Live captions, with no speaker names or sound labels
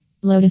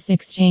Lotus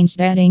Exchange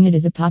Betting. It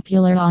is a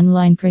popular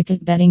online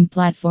cricket betting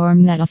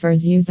platform that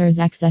offers users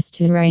access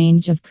to a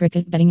range of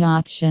cricket betting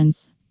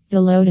options.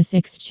 The Lotus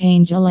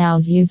Exchange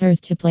allows users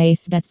to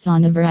place bets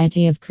on a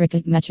variety of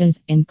cricket matches,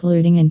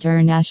 including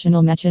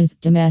international matches,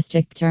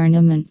 domestic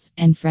tournaments,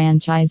 and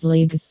franchise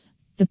leagues.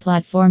 The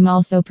platform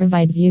also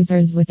provides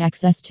users with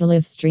access to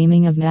live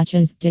streaming of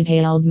matches,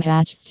 detailed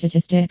match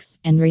statistics,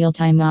 and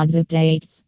real-time odds updates.